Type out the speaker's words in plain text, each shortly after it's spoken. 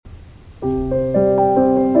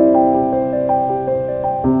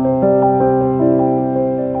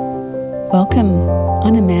Welcome.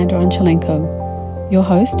 I'm Amanda Onchalenko, your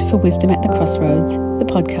host for Wisdom at the Crossroads, the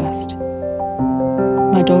podcast.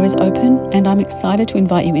 My door is open and I'm excited to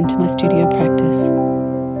invite you into my studio practice.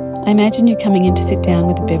 I imagine you coming in to sit down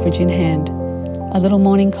with a beverage in hand, a little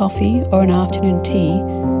morning coffee or an afternoon tea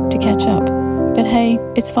to catch up. But hey,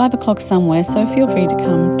 it's 5 o'clock somewhere, so feel free to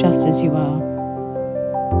come just as you are.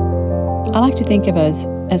 I like to think of us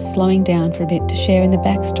as slowing down for a bit to share in the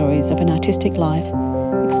backstories of an artistic life,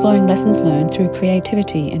 exploring lessons learned through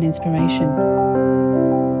creativity and inspiration.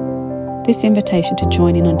 This invitation to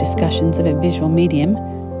join in on discussions of a visual medium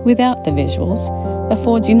without the visuals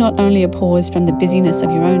affords you not only a pause from the busyness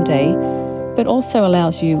of your own day, but also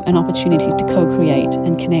allows you an opportunity to co-create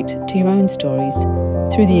and connect to your own stories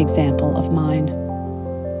through the example of mine.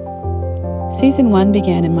 Season 1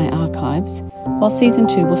 began in my archives, while Season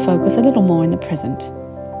 2 will focus a little more in the present.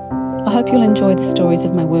 I hope you'll enjoy the stories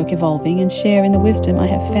of my work evolving and share in the wisdom I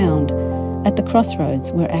have found at the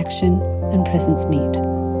crossroads where action and presence meet.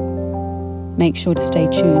 Make sure to stay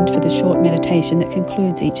tuned for the short meditation that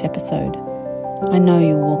concludes each episode. I know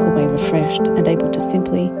you'll walk away refreshed and able to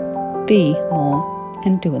simply be more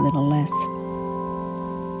and do a little less.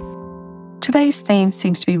 Today's theme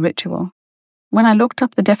seems to be ritual. When I looked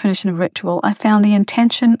up the definition of ritual, I found the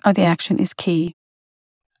intention of the action is key.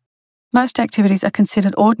 Most activities are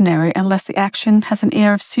considered ordinary unless the action has an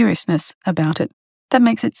air of seriousness about it that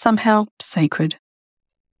makes it somehow sacred.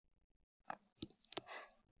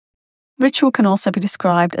 Ritual can also be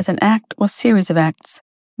described as an act or series of acts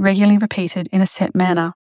regularly repeated in a set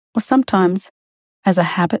manner, or sometimes as a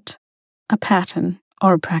habit, a pattern,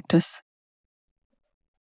 or a practice.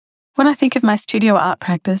 When I think of my studio art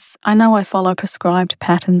practice, I know I follow prescribed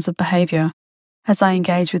patterns of behaviour as I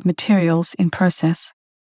engage with materials in process.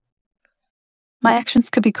 My actions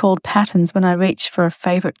could be called patterns when I reach for a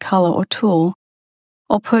favourite colour or tool,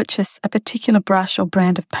 or purchase a particular brush or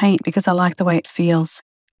brand of paint because I like the way it feels.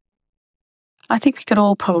 I think we could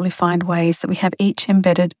all probably find ways that we have each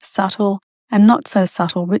embedded subtle and not so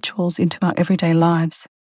subtle rituals into our everyday lives.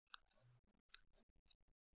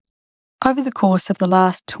 Over the course of the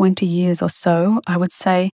last 20 years or so, I would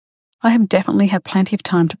say I have definitely had plenty of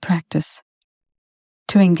time to practice,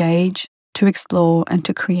 to engage, to explore, and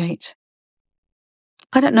to create.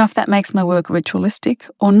 I don't know if that makes my work ritualistic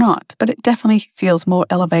or not, but it definitely feels more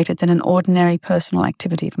elevated than an ordinary personal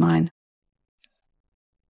activity of mine.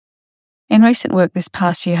 In recent work this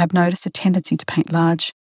past year, I've noticed a tendency to paint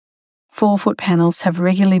large. 4-foot panels have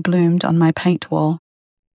regularly bloomed on my paint wall.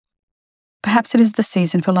 Perhaps it is the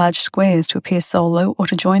season for large squares to appear solo or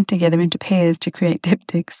to join together into pairs to create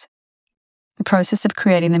diptychs. The process of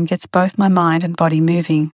creating them gets both my mind and body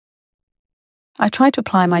moving. I tried to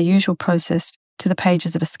apply my usual process to the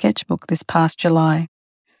pages of a sketchbook this past July.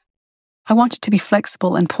 I wanted to be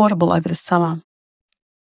flexible and portable over the summer.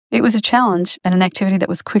 It was a challenge and an activity that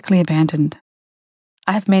was quickly abandoned.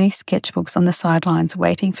 I have many sketchbooks on the sidelines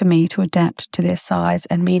waiting for me to adapt to their size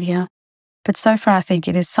and media, but so far I think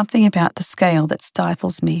it is something about the scale that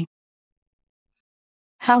stifles me.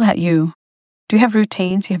 How about you? Do you have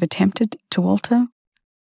routines you have attempted to alter?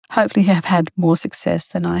 Hopefully you have had more success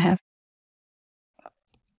than I have.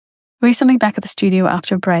 Recently, back at the studio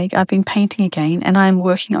after a break, I've been painting again, and I am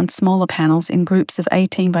working on smaller panels in groups of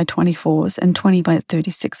 18 by 24s and 20 by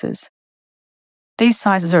 36s. These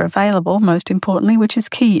sizes are available, most importantly, which is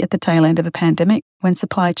key at the tail end of a pandemic when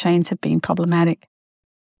supply chains have been problematic.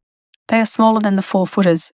 They are smaller than the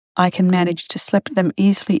 4-footers. I can manage to slip them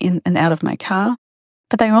easily in and out of my car,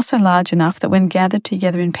 but they are also large enough that when gathered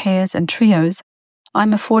together in pairs and trios,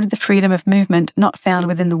 I'm afforded the freedom of movement not found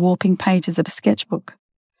within the warping pages of a sketchbook.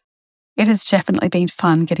 It has definitely been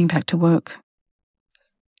fun getting back to work.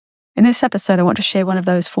 In this episode, I want to share one of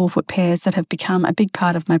those 4-foot pairs that have become a big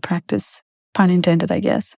part of my practice, pun intended, I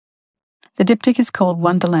guess. The diptych is called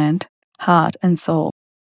Wonderland, Heart and Soul,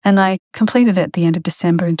 and I completed it at the end of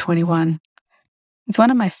December in 21. It's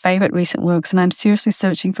one of my favourite recent works, and I'm seriously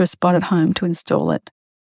searching for a spot at home to install it.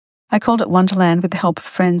 I called it Wonderland with the help of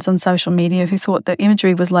friends on social media who thought the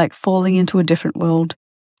imagery was like falling into a different world,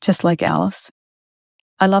 just like Alice.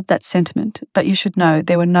 I love that sentiment, but you should know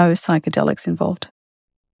there were no psychedelics involved.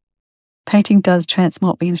 Painting does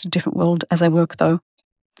transport me into a different world as I work, though.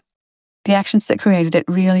 The actions that created it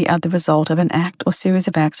really are the result of an act or series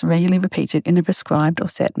of acts regularly repeated in a prescribed or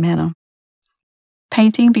set manner.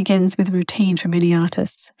 Painting begins with routine for many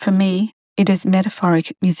artists. For me, it is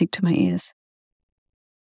metaphoric music to my ears.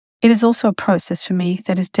 It is also a process for me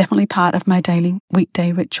that is definitely part of my daily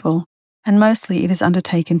weekday ritual, and mostly it is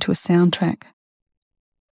undertaken to a soundtrack.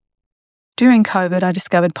 During COVID, I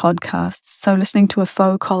discovered podcasts, so listening to a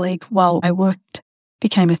faux colleague while I worked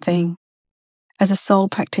became a thing. As a sole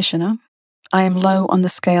practitioner, I am low on the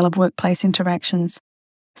scale of workplace interactions,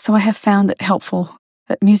 so I have found it helpful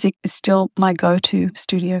that music is still my go-to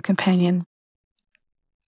studio companion.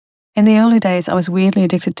 In the early days, I was weirdly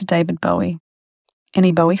addicted to David Bowie.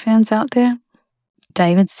 Any Bowie fans out there?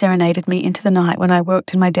 David serenaded me into the night when I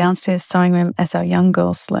worked in my downstairs sewing room as our young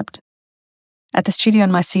girls slept. At the studio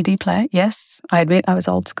on my CD player, yes, I admit I was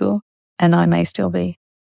old school, and I may still be.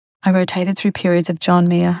 I rotated through periods of John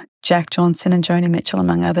Mayer, Jack Johnson, and Joni Mitchell,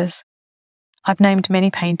 among others. I've named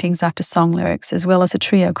many paintings after song lyrics, as well as a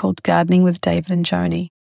trio called Gardening with David and Joni,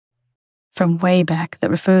 from way back,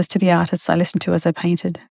 that refers to the artists I listened to as I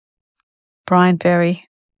painted. Brian Ferry.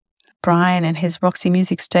 Brian and his Roxy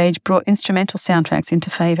Music stage brought instrumental soundtracks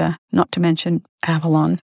into favour, not to mention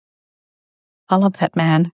Avalon. I love that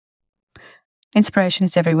man. Inspiration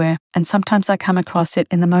is everywhere, and sometimes I come across it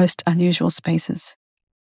in the most unusual spaces.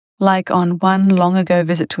 Like on one long-ago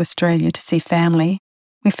visit to Australia to see family,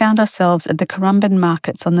 we found ourselves at the Currumbin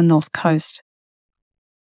markets on the north coast.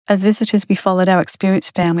 As visitors, we followed our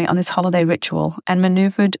experienced family on this holiday ritual and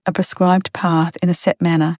manoeuvred a prescribed path in a set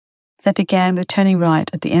manner that began with turning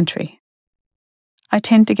right at the entry. I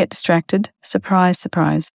tend to get distracted, surprise,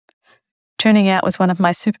 surprise. Turning out was one of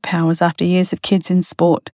my superpowers after years of kids in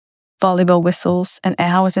sport, volleyball whistles, and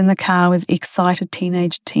hours in the car with excited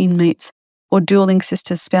teenage teammates or dueling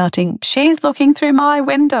sisters spouting, "She's looking through my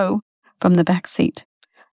window," from the back seat.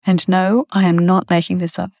 And no, I am not making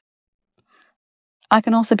this up. I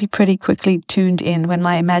can also be pretty quickly tuned in when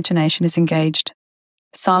my imagination is engaged.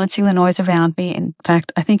 Silencing the noise around me, in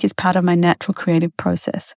fact, I think is part of my natural creative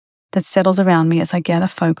process that settles around me as I gather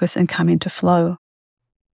focus and come into flow.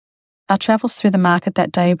 Our travels through the market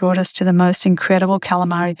that day brought us to the most incredible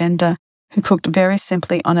calamari vendor who cooked very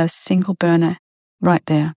simply on a single burner right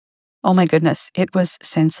there. Oh my goodness, it was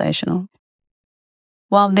sensational.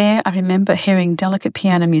 While there, I remember hearing delicate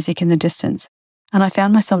piano music in the distance, and I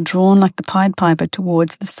found myself drawn like the Pied Piper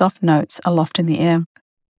towards the soft notes aloft in the air.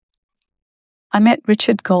 I met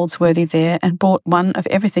Richard Goldsworthy there and bought one of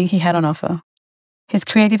everything he had on offer. His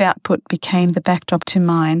creative output became the backdrop to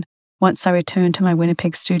mine once I returned to my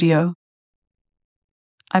Winnipeg studio.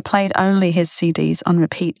 I played only his CDs on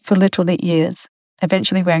repeat for literally years,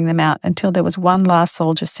 eventually wearing them out until there was one last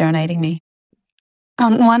soldier serenading me.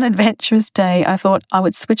 On one adventurous day, I thought I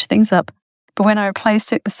would switch things up, but when I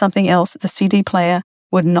replaced it with something else, the CD player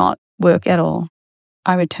would not work at all.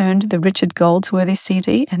 I returned the Richard Goldsworthy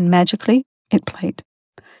CD and magically it played.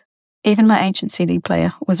 Even my ancient CD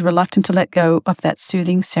player was reluctant to let go of that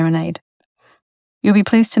soothing serenade. You'll be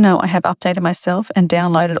pleased to know I have updated myself and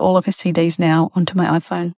downloaded all of his CDs now onto my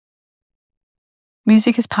iPhone.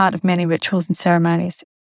 Music is part of many rituals and ceremonies.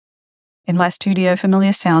 In my studio,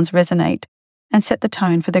 familiar sounds resonate and set the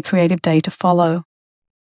tone for the creative day to follow.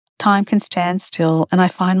 Time can stand still, and I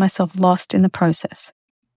find myself lost in the process.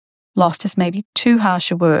 Lost is maybe too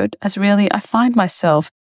harsh a word, as really I find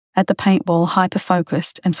myself at the paintball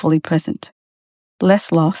hyper-focused and fully present.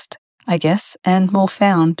 Less lost, I guess, and more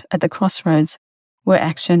found at the crossroads where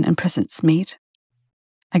action and presence meet.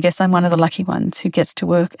 I guess I'm one of the lucky ones who gets to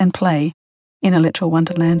work and play in a literal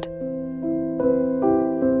wonderland.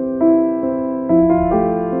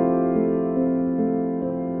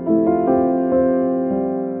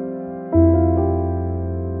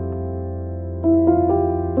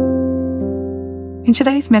 In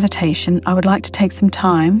today's meditation, I would like to take some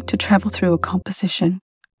time to travel through a composition,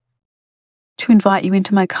 to invite you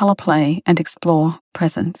into my colour play and explore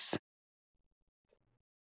presence.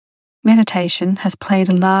 Meditation has played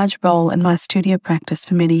a large role in my studio practice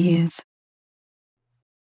for many years.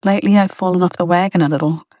 Lately, I've fallen off the wagon a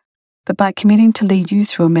little, but by committing to lead you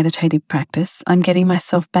through a meditative practice, I'm getting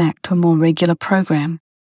myself back to a more regular program.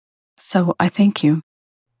 So I thank you.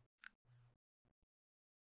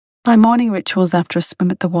 My morning rituals after a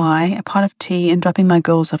swim at the Y, a pot of tea, and dropping my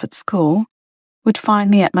girls off at school would find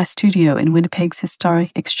me at my studio in Winnipeg's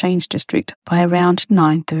historic Exchange District by around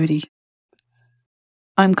 9:30.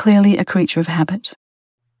 I'm clearly a creature of habit.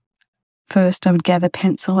 First, I would gather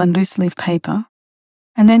pencil and loose-leaf paper,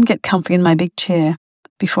 and then get comfy in my big chair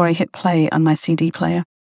before I hit play on my CD player.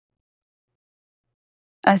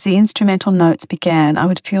 As the instrumental notes began, I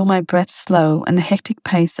would feel my breath slow and the hectic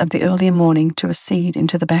pace of the earlier morning to recede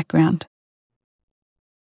into the background.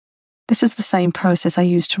 This is the same process I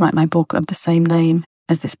used to write my book of the same name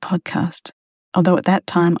as this podcast, although at that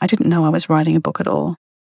time I didn't know I was writing a book at all.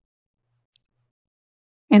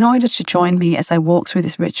 In order to join me as I walk through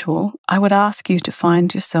this ritual, I would ask you to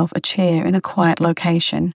find yourself a chair in a quiet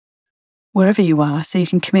location, wherever you are, so you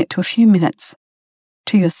can commit to a few minutes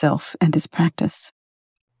to yourself and this practice.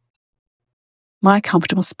 My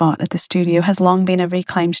comfortable spot at the studio has long been a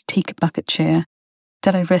reclaimed teak bucket chair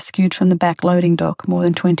that I rescued from the back loading dock more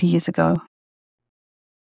than 20 years ago.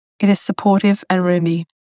 It is supportive and roomy,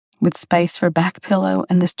 with space for a back pillow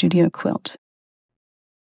and the studio quilt.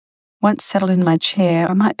 Once settled in my chair,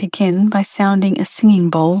 I might begin by sounding a singing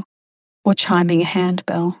bowl or chiming a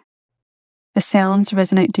handbell. The sounds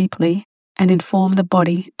resonate deeply and inform the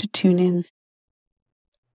body to tune in.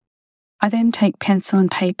 I then take pencil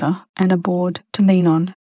and paper and a board to lean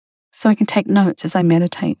on, so I can take notes as I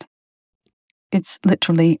meditate. It's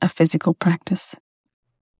literally a physical practice.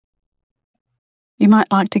 You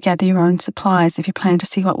might like to gather your own supplies if you plan to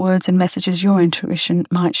see what words and messages your intuition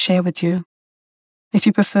might share with you. If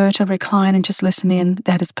you prefer to recline and just listen in,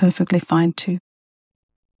 that is perfectly fine too.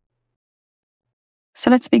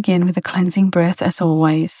 So let's begin with a cleansing breath as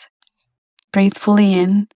always. Breathe fully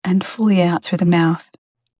in and fully out through the mouth.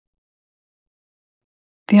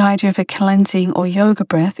 The idea of a cleansing or yoga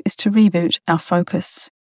breath is to reboot our focus.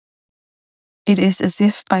 It is as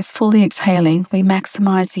if by fully exhaling, we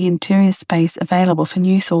maximize the interior space available for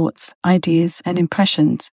new thoughts, ideas, and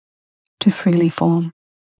impressions to freely form.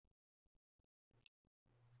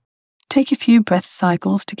 Take a few breath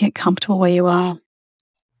cycles to get comfortable where you are.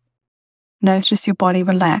 Notice your body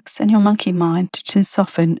relax and your monkey mind to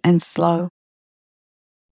soften and slow.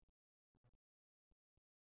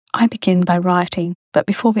 I begin by writing, but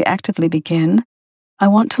before we actively begin, I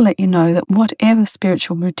want to let you know that whatever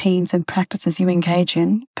spiritual routines and practices you engage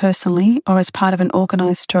in, personally or as part of an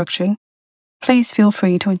organized structure, please feel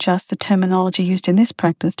free to adjust the terminology used in this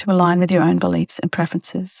practice to align with your own beliefs and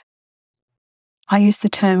preferences. I use the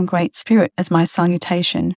term Great Spirit as my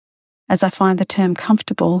salutation, as I find the term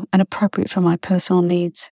comfortable and appropriate for my personal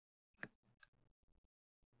needs.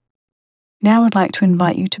 Now I'd like to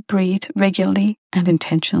invite you to breathe regularly and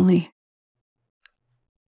intentionally.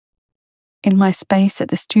 In my space at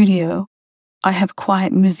the studio, I have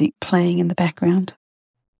quiet music playing in the background.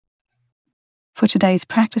 For today's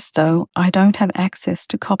practice, though, I don't have access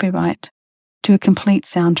to copyright to a complete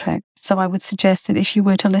soundtrack, so I would suggest that if you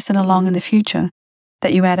were to listen along in the future,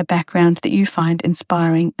 that you add a background that you find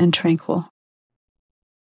inspiring and tranquil.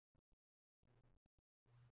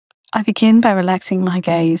 I begin by relaxing my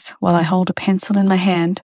gaze while I hold a pencil in my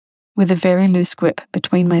hand with a very loose grip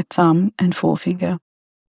between my thumb and forefinger.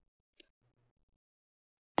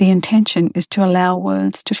 The intention is to allow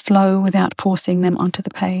words to flow without forcing them onto the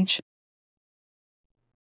page.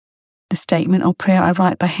 The statement or prayer I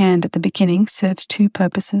write by hand at the beginning serves two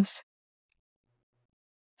purposes.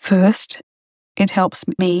 First, it helps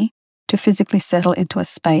me to physically settle into a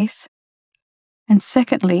space. And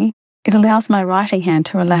secondly, it allows my writing hand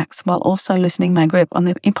to relax while also loosening my grip on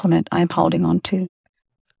the implement I am holding on to.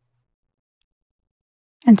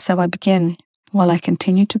 And so I begin while I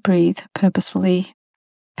continue to breathe purposefully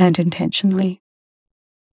and intentionally.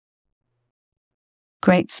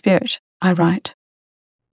 Great Spirit, I write.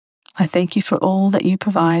 I thank you for all that you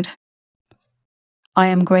provide. I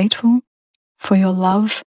am grateful for your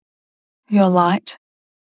love, your light,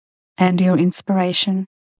 and your inspiration.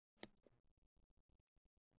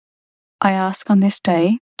 I ask on this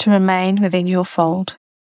day to remain within your fold,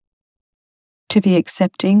 to be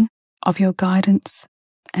accepting of your guidance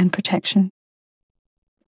and protection.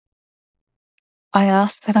 I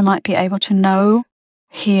ask that I might be able to know,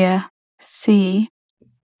 hear, see,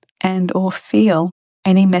 and or feel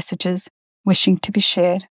any messages wishing to be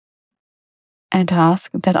shared, and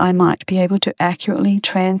ask that I might be able to accurately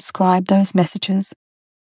transcribe those messages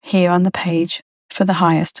here on the page for the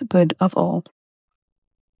highest good of all.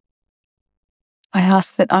 I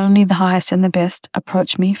ask that only the highest and the best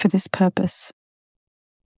approach me for this purpose.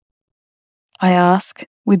 I ask,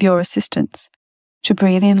 with your assistance, to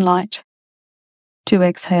breathe in light, to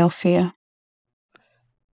exhale fear,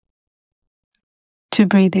 to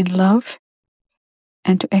breathe in love,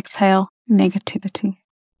 and to exhale negativity.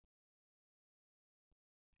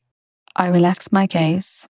 I relax my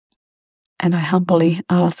gaze, and I humbly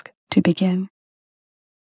ask to begin.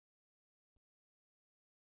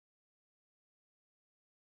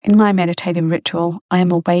 In my meditative ritual, I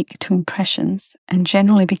am awake to impressions and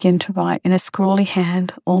generally begin to write in a scrawly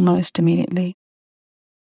hand almost immediately.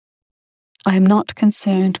 I am not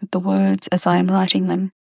concerned with the words as I am writing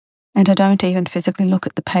them, and I don't even physically look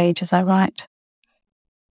at the page as I write.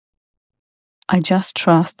 I just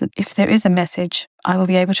trust that if there is a message, I will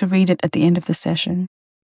be able to read it at the end of the session.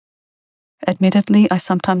 Admittedly, I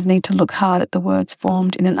sometimes need to look hard at the words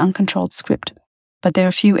formed in an uncontrolled script, but there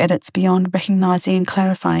are few edits beyond recognizing and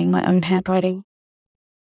clarifying my own handwriting.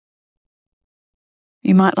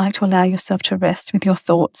 You might like to allow yourself to rest with your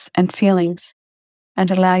thoughts and feelings and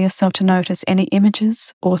allow yourself to notice any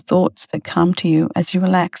images or thoughts that come to you as you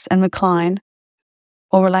relax and recline,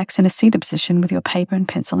 or relax in a seated position with your paper and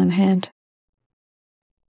pencil in hand.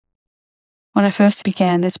 When I first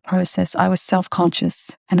began this process, I was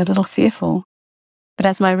self-conscious and a little fearful, but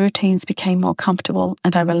as my routines became more comfortable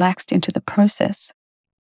and I relaxed into the process,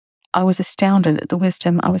 I was astounded at the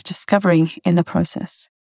wisdom I was discovering in the process.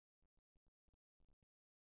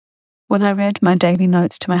 When I read my daily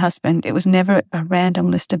notes to my husband, it was never a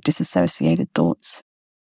random list of disassociated thoughts.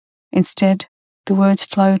 Instead, the words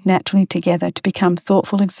flowed naturally together to become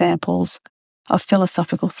thoughtful examples of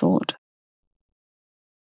philosophical thought.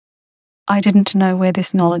 I didn't know where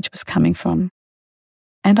this knowledge was coming from,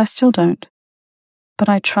 and I still don't, but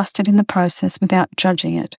I trusted in the process without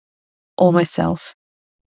judging it or myself.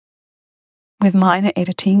 With minor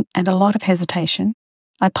editing and a lot of hesitation,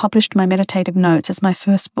 I published my meditative notes as my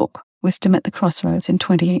first book, Wisdom at the Crossroads, in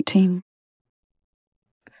 2018.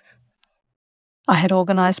 I had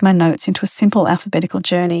organized my notes into a simple alphabetical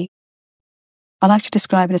journey. I like to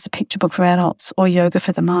describe it as a picture book for adults or yoga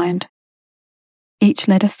for the mind. Each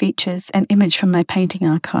letter features an image from my painting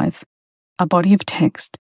archive, a body of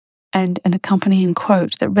text, and an accompanying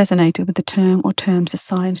quote that resonated with the term or terms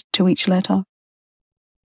assigned to each letter.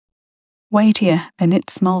 Weightier than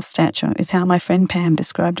its small stature is how my friend Pam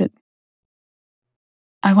described it.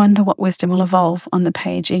 I wonder what wisdom will evolve on the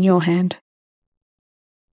page in your hand.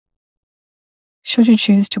 Should you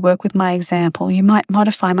choose to work with my example, you might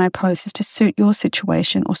modify my process to suit your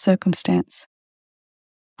situation or circumstance.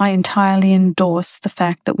 I entirely endorse the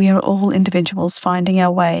fact that we are all individuals finding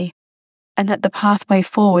our way, and that the pathway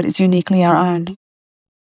forward is uniquely our own.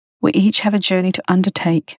 We each have a journey to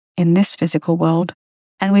undertake in this physical world,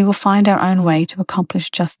 and we will find our own way to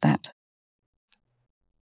accomplish just that.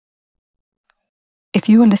 If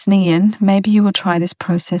you are listening in, maybe you will try this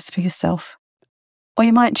process for yourself. Or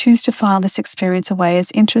you might choose to file this experience away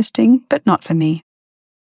as interesting, but not for me.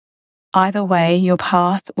 Either way, your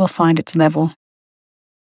path will find its level.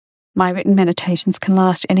 My written meditations can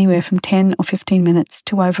last anywhere from 10 or 15 minutes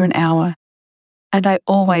to over an hour, and I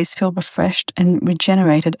always feel refreshed and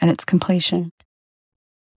regenerated at its completion.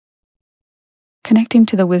 Connecting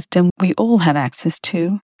to the wisdom we all have access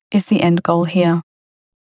to is the end goal here.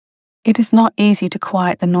 It is not easy to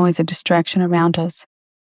quiet the noise of distraction around us,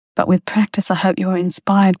 but with practice I hope you are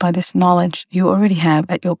inspired by this knowledge you already have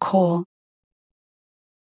at your core.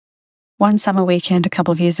 One summer weekend a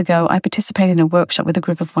couple of years ago, I participated in a workshop with a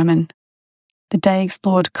group of women. The day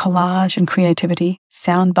explored collage and creativity,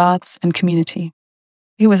 sound baths and community.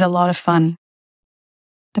 It was a lot of fun.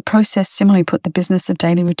 The process similarly put the business of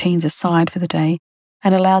daily routines aside for the day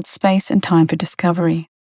and allowed space and time for discovery.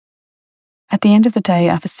 At the end of the day,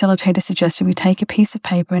 our facilitator suggested we take a piece of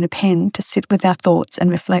paper and a pen to sit with our thoughts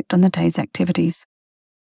and reflect on the day's activities.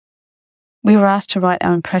 We were asked to write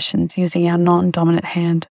our impressions using our non-dominant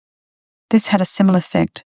hand. This had a similar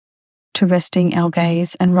effect to resting our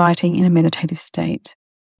gaze and writing in a meditative state.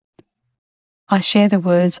 I share the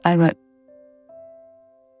words I wrote.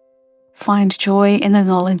 Find joy in the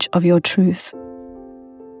knowledge of your truth.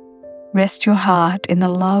 Rest your heart in the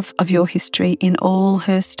love of your history in all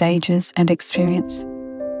her stages and experience.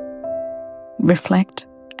 Reflect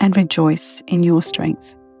and rejoice in your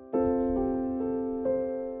strength.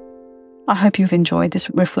 I hope you've enjoyed this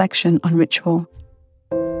reflection on ritual.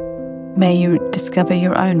 May you discover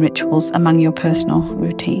your own rituals among your personal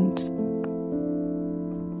routines.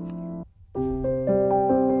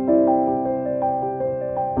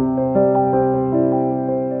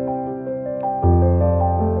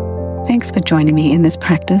 Thanks for joining me in this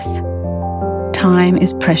practice. Time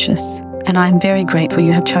is precious, and I am very grateful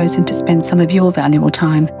you have chosen to spend some of your valuable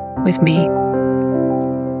time with me.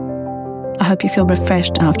 I hope you feel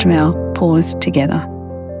refreshed after our pause together.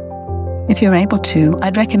 If you're able to,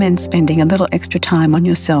 I'd recommend spending a little extra time on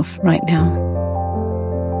yourself right now.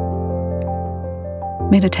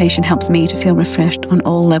 Meditation helps me to feel refreshed on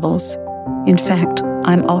all levels. In fact,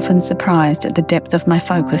 I'm often surprised at the depth of my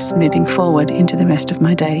focus moving forward into the rest of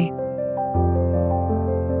my day.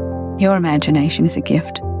 Your imagination is a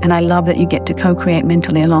gift, and I love that you get to co-create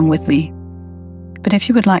mentally along with me. But if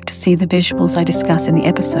you would like to see the visuals I discuss in the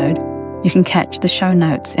episode, you can catch the show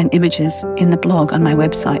notes and images in the blog on my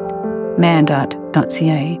website,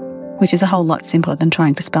 mandart.ca, which is a whole lot simpler than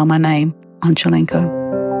trying to spell my name, Onchalenko.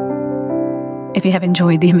 If you have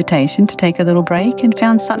enjoyed the invitation to take a little break and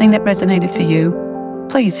found something that resonated for you,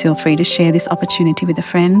 please feel free to share this opportunity with a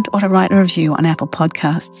friend or to write a review on Apple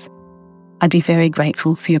Podcasts. I'd be very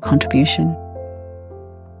grateful for your contribution.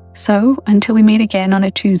 So, until we meet again on a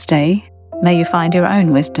Tuesday, may you find your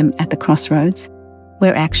own wisdom at the crossroads,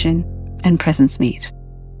 where action and presence meet.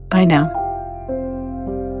 Bye now.